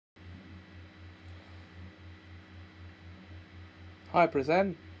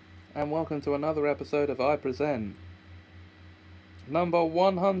iPresent, and welcome to another episode of iPresent. Number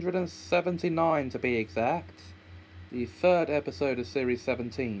 179 to be exact, the third episode of Series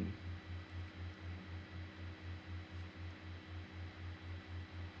 17.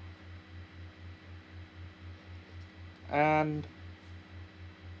 And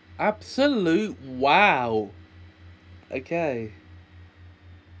absolute wow. Okay.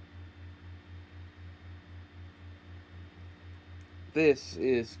 This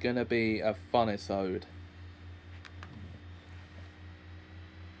is gonna be a fun episode.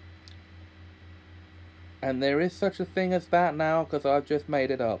 And there is such a thing as that now, because I've just made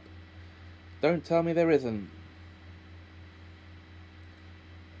it up. Don't tell me there isn't.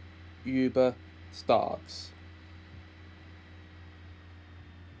 Uber starts.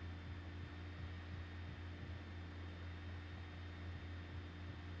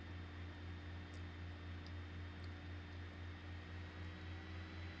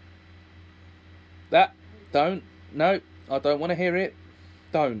 Don't. No, I don't want to hear it.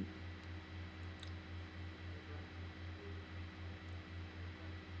 Don't.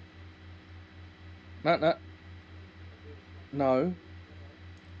 No. No.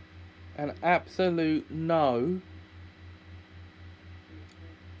 An absolute no.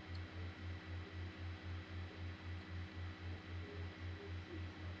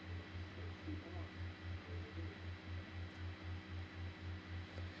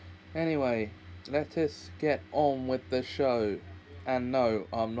 Anyway, let us get on with the show. And no,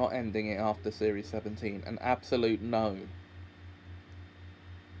 I'm not ending it after Series 17. An absolute no.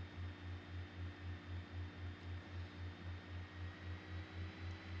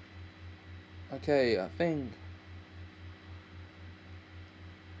 Okay, I think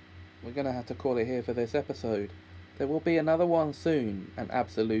we're gonna have to call it here for this episode. There will be another one soon, an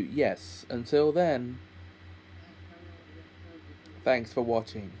absolute yes. Until then, thanks for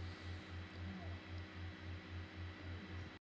watching.